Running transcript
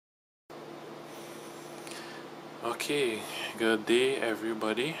Okay, good day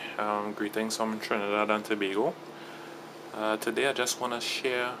everybody. Greetings from Trinidad and Tobago. Today I just want to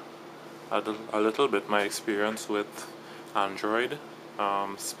share a little bit my experience with Android,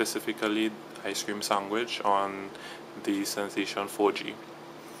 specifically ice cream sandwich on the Sensation 4G.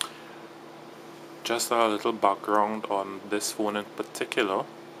 Just a little background on this phone in particular.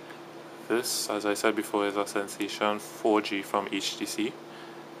 This, as I said before, is a Sensation 4G from HTC.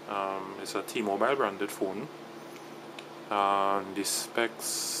 It's a T-Mobile branded phone. The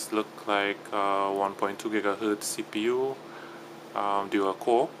specs look like 1.2 gigahertz CPU, dual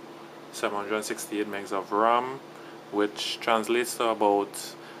core, 768 megs of RAM, which translates to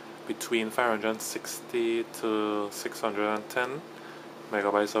about between 560 to 610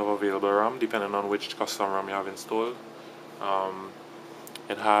 megabytes of available RAM, depending on which custom RAM you have installed.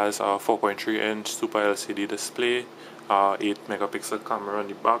 It has a 4.3-inch Super LCD display, 8 megapixel camera on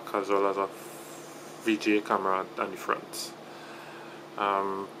the back, as well as a VGA camera on the front.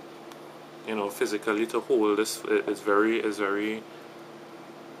 Physically to hold this is very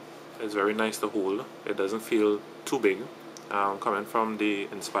nice to hold. It doesn't feel too big. Coming from the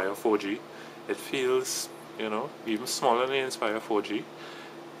Inspire 4G, it feels even smaller than the Inspire 4G,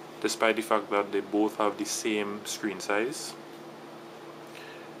 despite the fact that they both have the same screen size.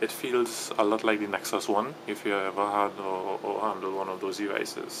 It feels a lot like the Nexus One, if you ever had or handled one of those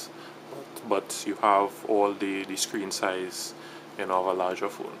devices. But you have all the screen size of a larger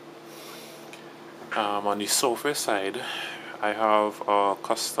phone. On the Surface side, I have a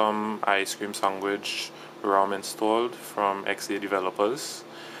custom ice cream sandwich RAM installed from XA developers.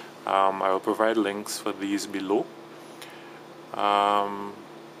 I will provide links for these below.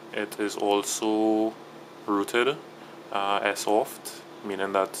 It is also rooted soft,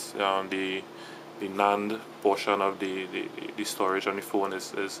 meaning that the NAND portion of the storage on the phone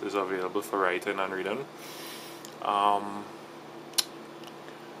is available for writing and reading.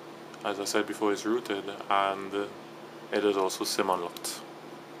 As I said before, it's rooted, and it is also SIM unlocked.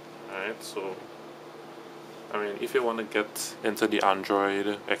 Alright, so if you want to get into the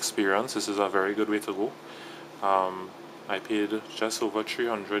Android experience, this is a very good way to go. I paid just over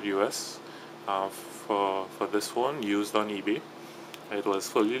 $300 US for this phone, used on eBay. It was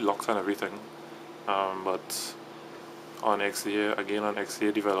fully locked and everything. But on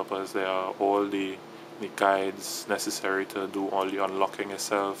XA developers, there are all the guides necessary to do all the unlocking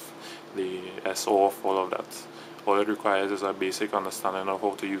itself, the S-off, all of that. All it requires is a basic understanding of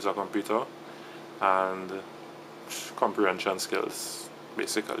how to use a computer and comprehension skills,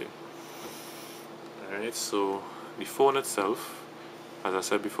 basically. Alright, so the phone itself, as I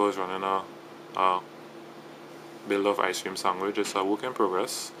said before, is running a build of ice cream sandwich. It's a work in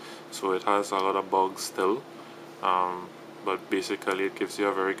progress, so it has a lot of bugs still, but basically it gives you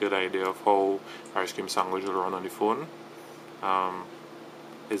a very good idea of how ice cream sandwich will run on the phone.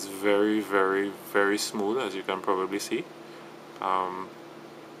 It's very smooth, as you can probably see.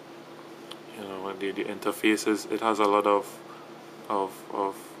 The interfaces, it has a lot of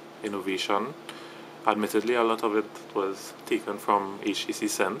innovation. Admittedly, a lot of it was taken from HTC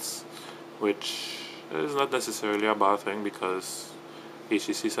Sense, which is not necessarily a bad thing, because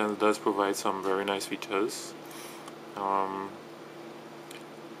HTC Sense does provide some very nice features,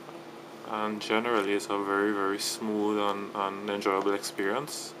 and generally it's a very smooth and enjoyable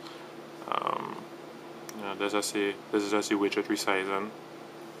experience. This is just the widget resizing.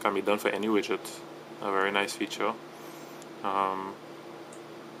 Can be done for any widget. A very nice feature.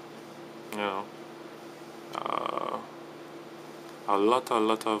 A lot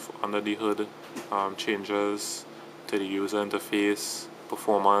of under the hood changes to the user interface,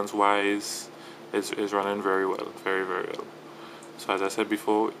 performance wise, is running very well, very well. So as I said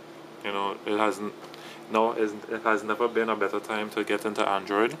before, it has never been a better time to get into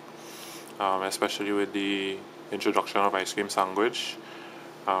Android, especially with the introduction of ice cream sandwich.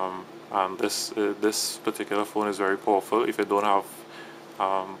 And this particular phone is very powerful. If you don't have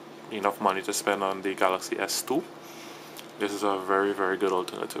enough money to spend on the Galaxy S2, this is a very good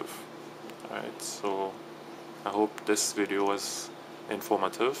alternative. Alright, so I hope this video was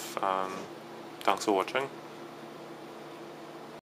informative, and thanks for watching.